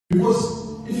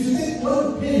Because if you take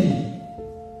one penny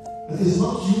that is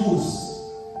not used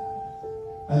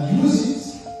and use it,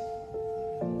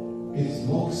 it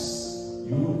blocks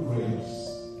your prayers.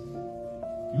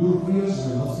 Your prayers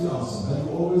will not be answered. Have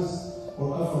you always or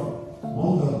ever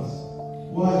wondered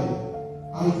why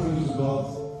I pray to God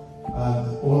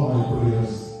and all my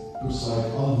prayers looks like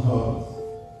unheard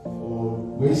or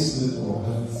wasted or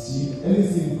haven't seen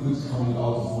anything good coming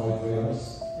out of my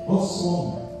prayers? What's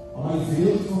wrong? Am I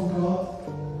veiled from God?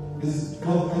 Is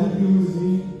God angry with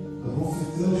me? The Prophet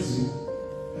tells you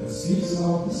and speaks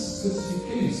about this specific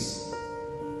case.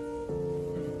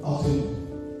 أطب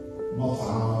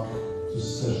مطعمك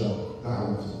تستجب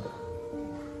دعوتك.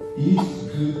 Eat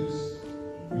good,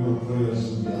 your prayers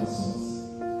will be answered.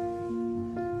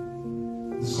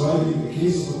 Describing the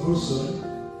case of a person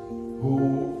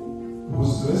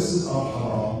whose dresses are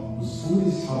haram, whose food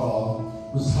is haram,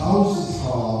 whose house is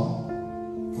haram,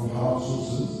 from haram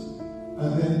sources, and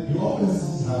then he opens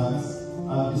his hands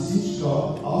and beseech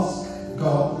God, ask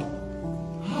God,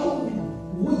 how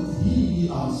would he be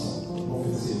answered? The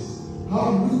Prophet says,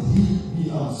 how would he be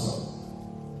answered?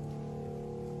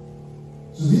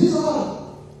 So these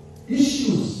are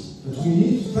issues that we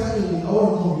need to tackle in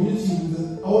our community,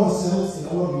 with ourselves, in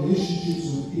our relationships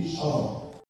with each other.